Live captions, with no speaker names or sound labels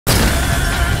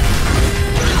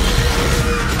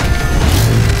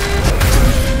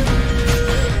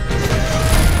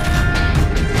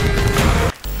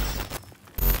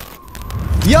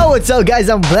what's up guys,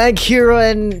 I'm Blank Hero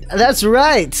and that's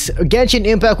right, Genshin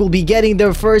Impact will be getting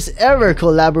their first ever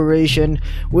collaboration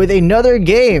with another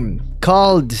game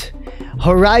called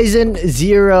Horizon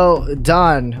Zero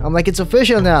Dawn. I'm like, it's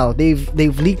official now. They've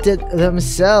leaked it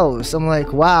themselves. I'm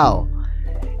like, wow.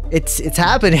 It's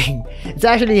happening. It's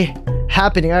actually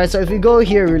happening. Alright, so if we go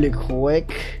here really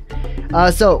quick.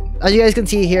 So as you guys can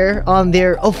see here on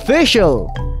their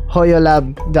official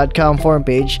HoYoLab.com forum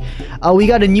page, we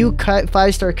got a new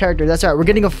 5-star character. That's right, we're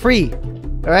getting a free.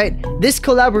 Alright, this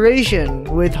collaboration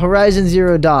with Horizon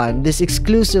Zero Dawn, this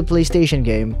exclusive PlayStation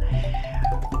game,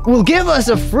 will give us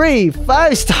a free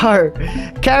 5-star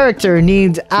character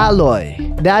named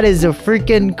Aloy. That is a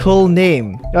freaking cool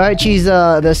name. Alright, she's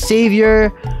the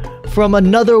savior from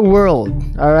another world.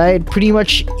 Alright, pretty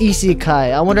much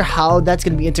isekai. I wonder how that's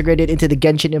going to be integrated into the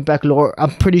Genshin Impact lore.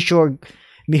 I'm pretty sure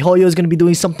miHoYo is going to be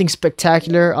doing something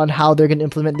spectacular on how they're going to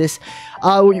implement this.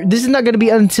 This is not going to be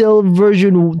until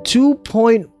version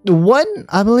 2.1,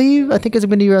 I believe. I think it's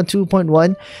going to be around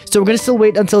 2.1. So we're going to still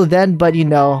wait until then. But you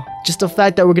know, just the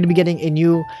fact that we're going to be getting a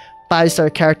new 5-star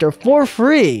character for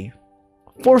free.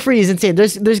 For free is insane.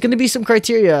 There's going to be some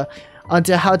criteria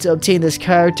onto how to obtain this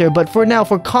character. But for now,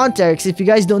 for context, if you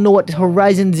guys don't know what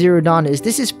Horizon Zero Dawn is,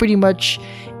 this is pretty much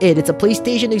it. It's a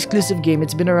PlayStation exclusive game.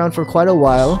 It's been around for quite a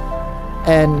while.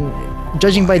 And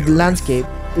judging by the landscape,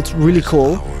 it's really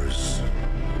cool.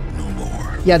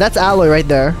 Yeah, that's Aloy right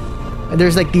there. And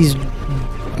there's like these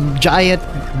giant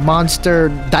monster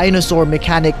dinosaur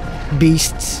mechanic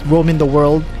beasts roaming the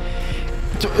world.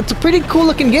 It's a pretty cool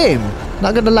looking game.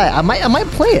 Not gonna lie, I might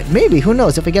play it. Maybe, who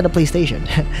knows, if I get a PlayStation.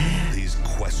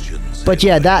 But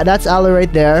yeah, that's Aloy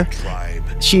right there.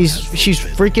 She's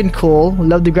freaking cool.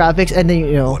 Love the graphics, and then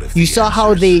you know, you saw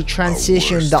how they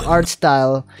transitioned the art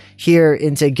style here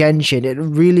into Genshin. It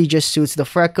really just suits the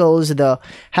freckles.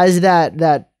 Has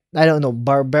that I don't know,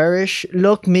 barbarish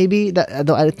look, maybe.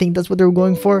 I think that's what they're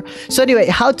going for. So anyway,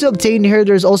 how to obtain her.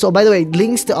 There's also, by the way,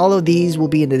 links to all of these will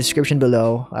be in the description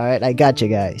below. Alright, I got you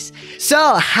guys.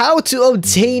 So, how to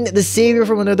obtain the savior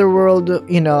from another world.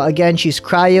 You know, again, she's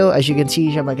cryo. As you can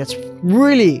see, I'm like, that's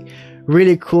really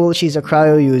cool. She's a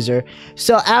cryo user.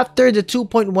 So after the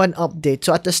 2.1 update,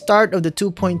 so at the start of the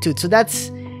 2.2, so that's,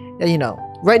 you know,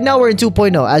 right now we're in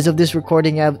 2.0 as of this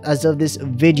recording, as of this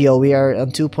video, we are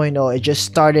on 2.0. It just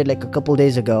started like a couple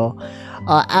days ago.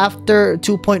 After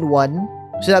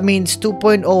 2.1, so that means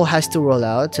 2.0 has to roll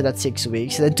out, so that's 6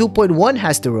 weeks. Then 2.1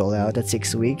 has to roll out, that's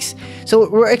 6 weeks. So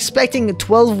we're expecting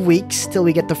 12 weeks till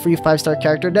we get the free 5-star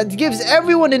character. That gives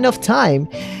everyone enough time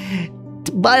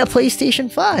to buy a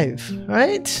PlayStation 5,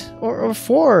 right? Or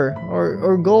 4,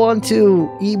 or go on to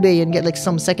eBay and get like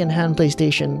some second-hand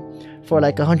PlayStation for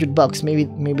like $100.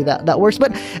 Maybe that works.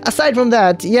 But aside from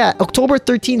that, yeah, October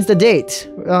 13th is the date.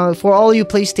 For all you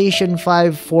PlayStation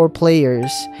 5 4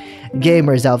 players,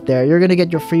 gamers out there, you're gonna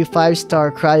get your free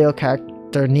 5-star cryo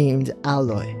character named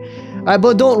Aloy. Alright,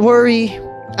 but don't worry,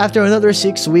 after another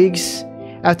 6 weeks,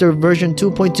 after version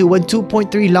 2.2, when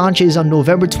 2.3 launches on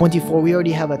November 24, we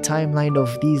already have a timeline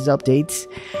of these updates.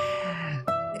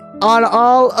 On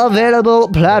all available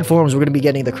platforms, we're going to be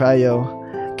getting the cryo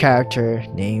character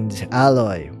named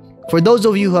Aloy. For those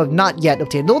of you who have not yet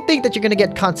obtained, don't think that you're going to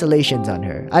get constellations on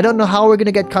her. I don't know how we're going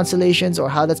to get constellations or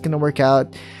how that's going to work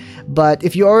out. But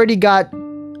if you already got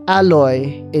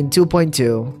Aloy in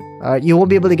 2.2, you won't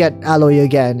be able to get Aloy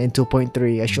again in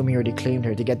 2.3, assuming you already claimed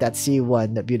her to get that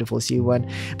C1, that beautiful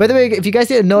C1. By the way, if you guys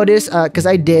didn't notice, because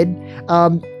I did,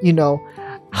 you know,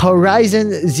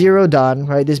 Horizon Zero Dawn,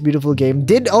 right, this beautiful game,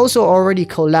 did also already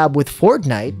collab with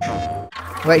Fortnite,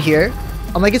 right here.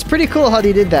 I'm like, it's pretty cool how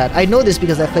they did that. I know this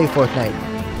because I play Fortnite.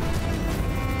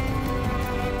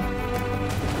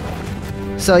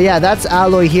 So yeah, that's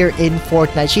Aloy here in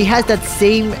Fortnite. She has that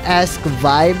same-esque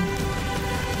vibe,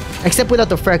 except without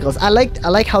the freckles. I like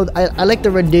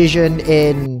the rendition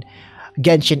in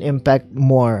Genshin Impact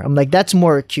more. I'm like, that's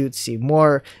more cutesy,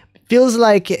 more feels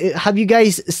like. Have you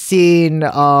guys seen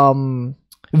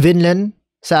Vinland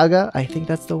Saga? I think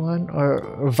that's the one,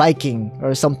 or Viking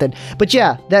or something. But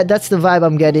yeah, that's the vibe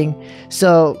I'm getting.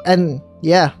 So, and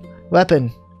yeah,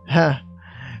 weapon, huh?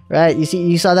 Right?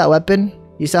 You saw that weapon?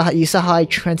 You saw how I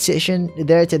transitioned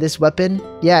there to this weapon?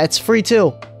 Yeah, it's free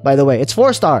too. By the way, it's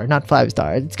 4-star, not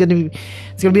 5-star. It's gonna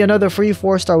be another free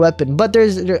 4-star weapon. But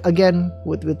there's, again,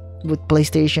 with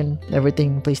PlayStation,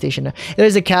 everything PlayStation,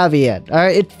 there's a caveat.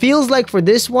 Alright, it feels like for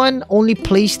this one, only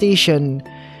PlayStation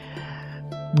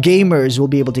gamers will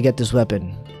be able to get this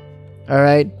weapon.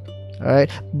 Alright?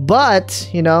 But,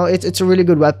 you know, it's a really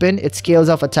good weapon. It scales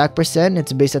off attack percent.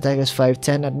 Its base attack is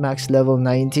 510 at max level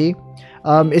 90.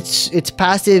 Its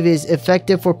passive is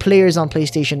effective for players on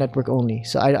PlayStation Network only.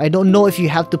 So I don't know if you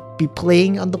have to be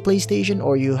playing on the PlayStation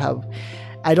or you have.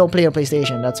 I don't play on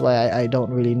PlayStation. That's why I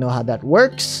don't really know how that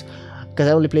works, because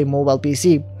I only play mobile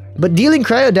PC. But dealing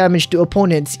cryo damage to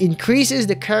opponents increases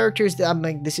the characters that I'm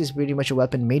like, this is pretty much a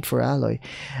weapon made for Aloy.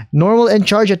 Normal and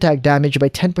charge attack damage by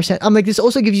 10%. I'm like, this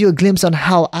also gives you a glimpse on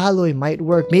how Aloy might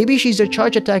work. Maybe she's a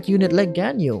charge attack unit like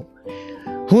Ganyu.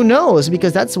 Who knows?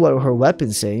 Because that's what her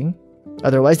weapon's saying.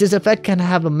 Otherwise, this effect can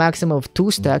have a maximum of 2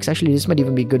 stacks. Actually, this might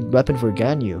even be a good weapon for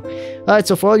Ganyu. Alright,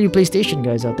 so for all you PlayStation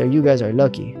guys out there, you guys are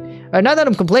lucky. Alright, not that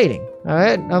I'm complaining.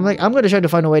 Alright, I'm gonna try to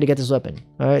find a way to get this weapon.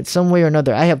 Alright, some way or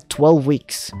another. I have 12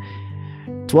 weeks.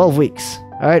 12 weeks.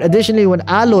 Alright, additionally, when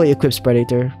Aloy equips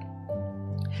Predator.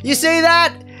 You say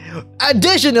that?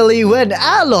 Additionally, when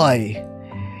Aloy.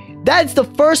 That's the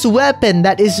first weapon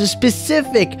that is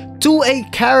specific to a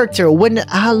character. When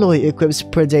Aloy equips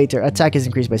Predator, attack is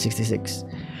increased by 66.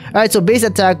 Alright, so base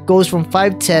attack goes from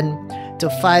 510 to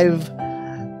 5...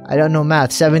 I don't know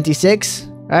math. 76?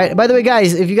 Alright, by the way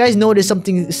guys, if you guys notice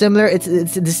something similar, it's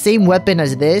the same weapon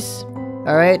as this.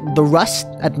 Alright, the Rust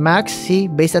at max. See,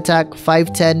 base attack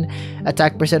 510,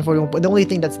 attack percent 41. But the only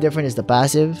thing that's different is the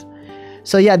passive.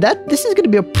 So yeah, this is gonna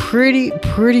be a pretty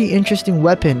interesting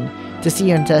weapon to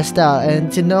see and test out,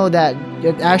 and to know that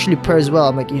it actually pairs well.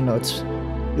 I'm like, you know,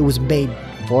 it was made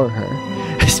for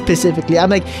her specifically. I'm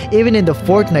like, even in the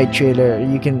Fortnite trailer,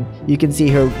 you can see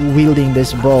her wielding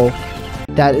this bow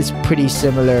that is pretty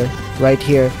similar right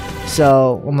here.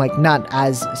 So I'm like, not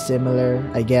as similar,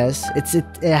 I guess. It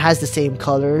has the same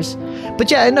colors,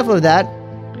 but yeah, enough of that.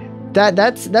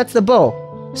 That's the bow.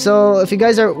 So if you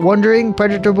guys are wondering,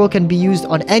 Predator Bow can be used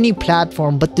on any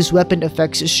platform, but this weapon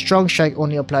effects strong strike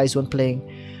only applies when playing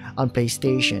on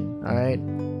PlayStation. Alright.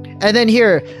 And then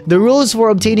here, the rules for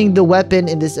obtaining the weapon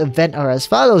in this event are as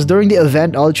follows. During the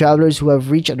event, all travelers who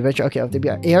have reached adventure, okay, have to be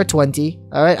AR20.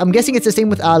 Alright, I'm guessing it's the same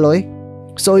with Aloy.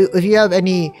 So if you have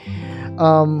any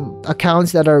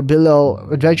accounts that are below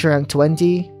adventure rank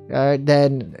 20,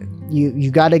 then you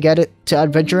gotta get it to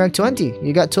adventure rank 20.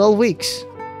 You got 12 weeks.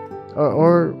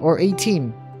 Or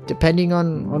 18, depending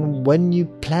on when you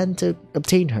plan to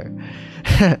obtain her.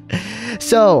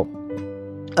 So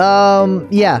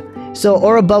yeah, so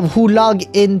or above, who log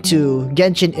into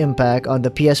Genshin Impact on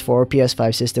the PS4 or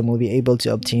PS5 system will be able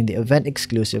to obtain the event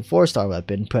exclusive 4-star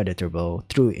weapon Predator Bow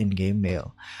through in-game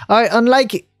mail. Alright,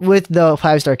 unlike with the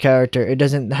 5-star character, it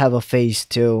doesn't have a phase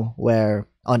 2 where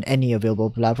on any available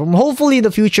platform. Hopefully in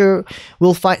the future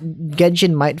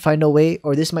Genshin might find a way,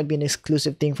 or this might be an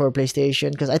exclusive thing for PlayStation,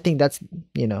 because I think that's,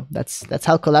 you know, that's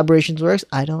how collaborations works.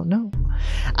 I don't know.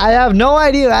 I have no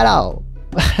idea at all.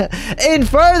 In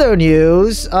further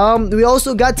news, we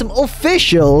also got some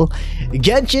official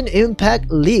Genshin Impact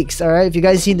leaks. Alright, if you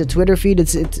guys seen the Twitter feed,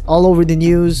 it's all over the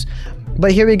news.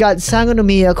 But here we got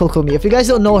Sangonomiya Kokomi. If you guys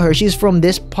don't know her, she's from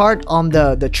this part on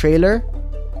the trailer,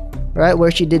 right, where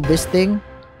she did this thing.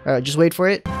 Just wait for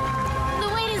it. The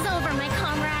wait is over, my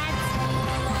comrades.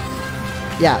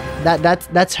 Yeah,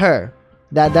 that's her.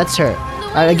 That's her.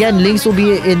 Again, links will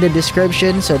be in the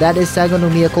description. So that is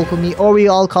Sangonomiya Kokomi, or we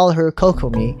all call her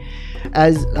Kokomi,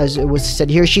 as it was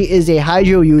said here. She is a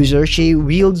Hydro user. She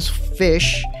wields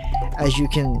fish, as you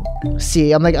can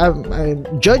see. I'm like, I'm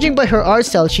judging by her art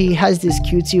style, she has this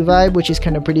cutesy vibe, which is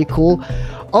kind of pretty cool.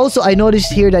 Also, I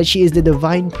noticed here that she is the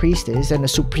divine priestess and the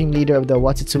supreme leader of the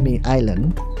Watsutsumi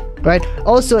Island, right?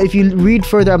 Also, if you read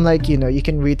further, I'm like, you know, you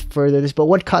can read further this, but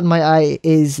what caught my eye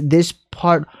is this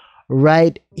part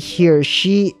right here.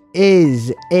 She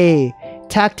is a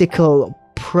tactical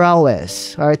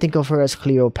prowess. All right, think of her as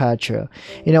Cleopatra.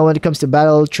 You know, when it comes to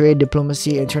battle, trade,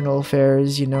 diplomacy, internal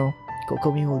affairs, you know,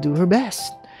 Kokomi will do her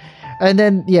best. And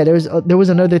then, yeah, there was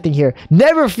another thing here.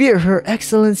 Never fear, Her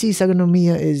Excellency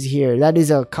Sangonomiya is here. That is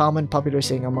a common popular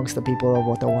saying amongst the people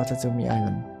of the Watsutsumi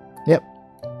Island. Yep.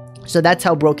 So that's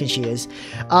how broken she is.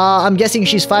 I'm guessing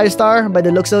she's 5-star by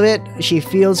the looks of it. She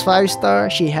feels 5-star.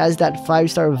 She has that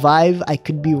 5-star vibe. I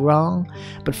could be wrong.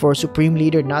 But for a Supreme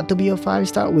Leader not to be a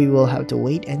 5-star, we will have to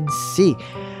wait and see.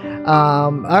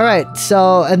 Alright,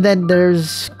 so, and then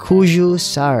there's Kuju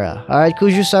Sara. Alright,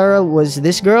 Kuju Sara was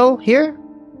this girl here.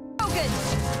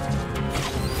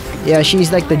 Yeah,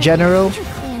 she's like the general.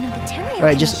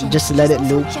 Alright, just let it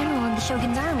loop.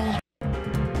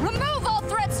 Remove all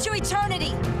threats to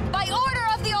eternity by order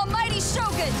of the Almighty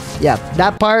Shogun. Yeah,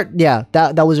 that part, yeah,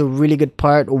 that was a really good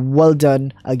part. Well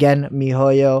done again,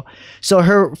 Mihoyo. So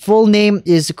her full name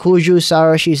is Kuju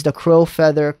Sara. She's the Crow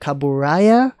Feather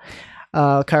Kaburaya.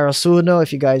 Karasuno,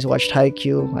 if you guys watched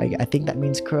Haikyuu, I think that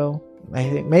means crow. I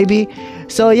think maybe.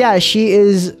 So yeah, she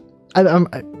is.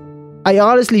 I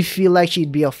honestly feel like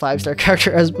she'd be a 5-star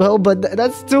character as well, but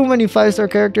that's too many 5-star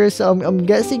characters, so I'm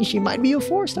guessing she might be a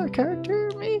 4-star character,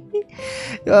 maybe?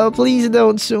 Please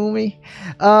don't sue me.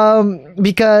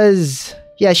 Because,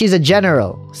 yeah, she's a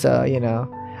general, so, you know.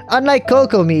 Unlike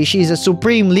Kokomi, she's a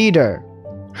supreme leader.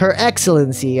 Her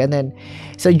Excellency, and then...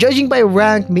 So, judging by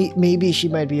rank, maybe she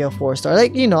might be a 4-star.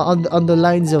 Like, you know, on the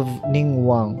lines of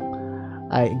Ningguang,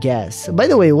 I guess. By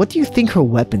the way, what do you think her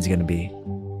weapon's gonna be?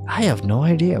 I have no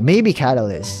idea. Maybe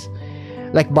Catalyst.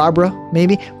 Like Barbara,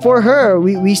 maybe. For her,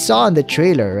 we saw in the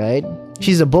trailer, right?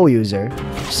 She's a bow user.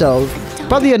 So,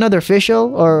 probably another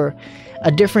official or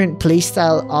a different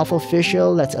playstyle off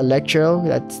official. That's Electro.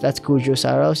 That's Kujo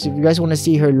Saro. So if you guys want to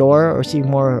see her lore or see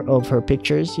more of her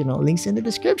pictures, you know, links in the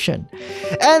description.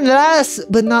 And last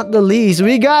but not the least,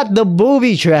 we got the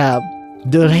booby trap.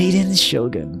 The Raiden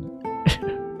Shogun.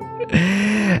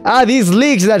 These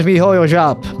leaks that MiHoYo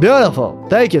drop. Beautiful.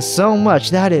 Thank you so much.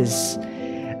 That is...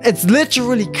 It's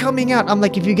literally coming out. I'm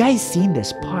like, if you guys seen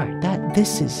this part,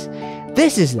 this is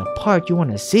the part you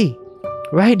want to see.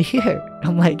 Right here.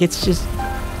 I'm like, it's just...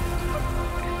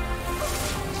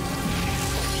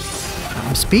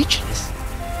 I'm speechless.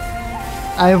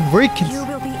 I am freaking... You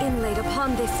will be inlaid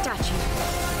upon this statue.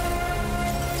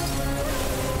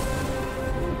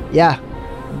 Yeah.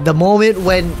 The moment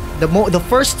when... The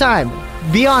first time...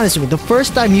 Be honest with me, the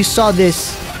first time you saw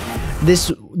this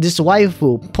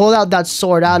waifu pull out that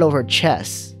sword out of her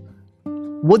chest,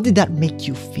 what did that make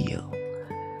you feel?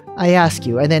 I ask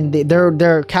you. And then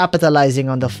they're capitalizing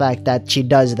on the fact that she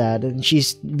does that, and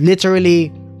she's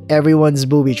literally everyone's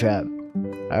booby trap.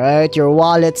 Alright, your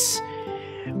wallets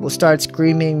will start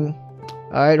screaming.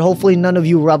 Alright, hopefully none of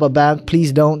you rob a bank.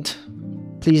 Please don't.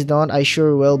 Please don't. I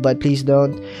sure will, but please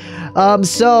don't.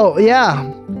 So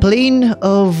yeah, Plane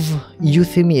of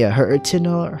Euthymia, her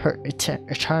eternal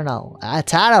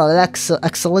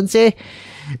excellency.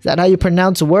 Is that how you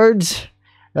pronounce words?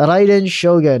 Raiden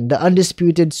Shogun, the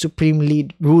undisputed supreme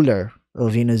lead ruler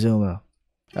of Inazuma.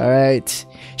 All right,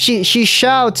 she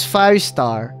shouts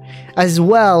 5-star as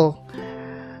well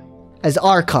as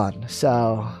Archon.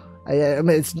 So I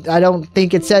don't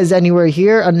think it says anywhere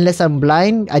here unless I'm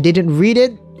blind. I didn't read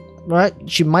it. Right,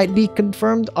 she might be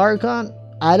confirmed Archon.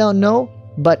 I don't know,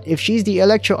 but if she's the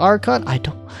Electro Archon, I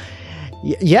don't.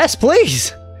 Yes,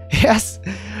 please. Yes,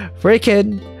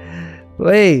 freaking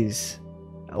please.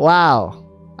 Wow.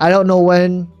 I don't know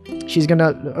when she's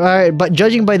gonna. All right, but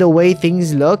judging by the way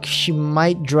things look, she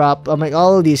might drop. I'm like,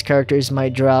 all of these characters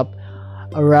might drop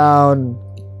around.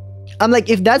 I'm like,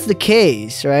 if that's the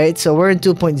case, right? So we're in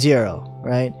 2.0,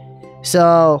 right?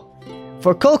 So.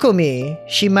 For Kokomi,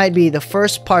 she might be the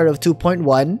first part of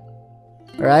 2.1,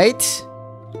 right?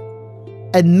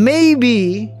 And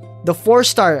maybe the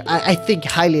 4-star, I think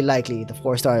highly likely the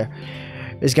 4-star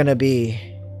is gonna be,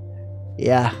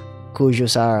 yeah, Kujo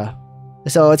Sara.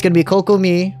 So it's gonna be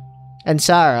Kokomi and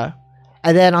Sara,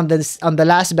 and then on the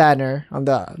last banner, on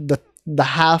the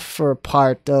half or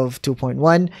part of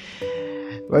 2.1,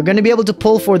 we're gonna be able to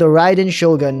pull for the Raiden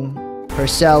Shogun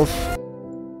herself.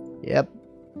 Yep.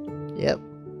 Yep,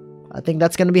 I think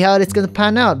that's gonna be how it's gonna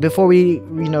pan out before we,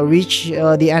 you know, reach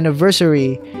the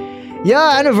anniversary.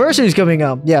 Yeah, anniversary is coming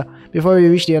up. Yeah, before we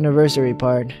reach the anniversary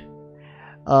part,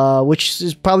 which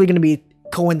is probably gonna be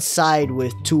coincide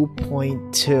with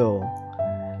 2.2.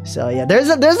 So yeah, there's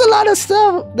a lot of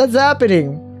stuff that's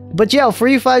happening. But yeah,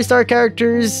 free 5-star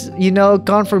characters, you know,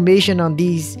 confirmation on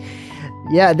these.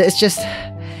 Yeah, it's just,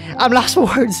 I'm lost for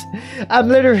words. I'm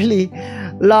literally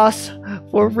lost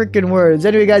for freaking words.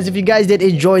 Anyway guys, if you guys did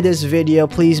enjoy this video,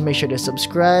 please make sure to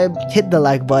subscribe, hit the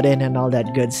like button, and all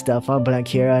that good stuff. I'm Blank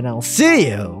here, and I'll see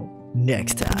you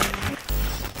next time.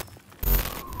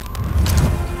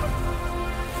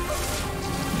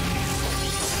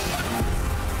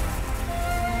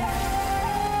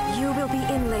 You will be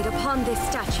inlaid upon this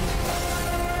statue.